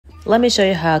Let me show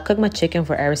you how I cook my chicken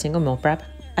for every single meal prep.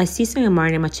 I season and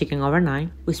marinate my chicken overnight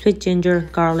with sweet ginger,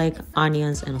 garlic,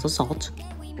 onions, and also salt.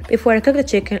 Before I cook the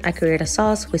chicken, I create a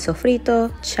sauce with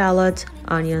sofrito, shallots,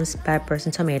 onions, peppers,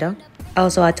 and tomato. I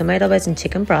also add tomato paste and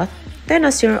chicken broth. Then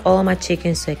I sear all of my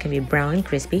chicken so it can be brown and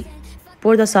crispy.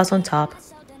 Pour the sauce on top.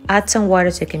 Add some water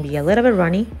so it can be a little bit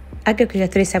runny. I cook it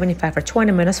at 375 for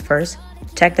 20 minutes first.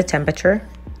 Check the temperature.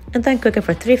 And then cook it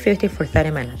for 350 for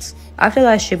 30 minutes. After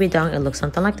that, it should be done. It looks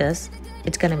something like this.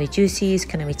 It's gonna be juicy, it's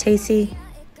gonna be tasty.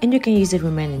 And you can use the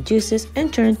remaining juices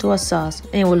and turn it into a sauce,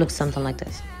 and it will look something like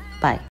this. Bye.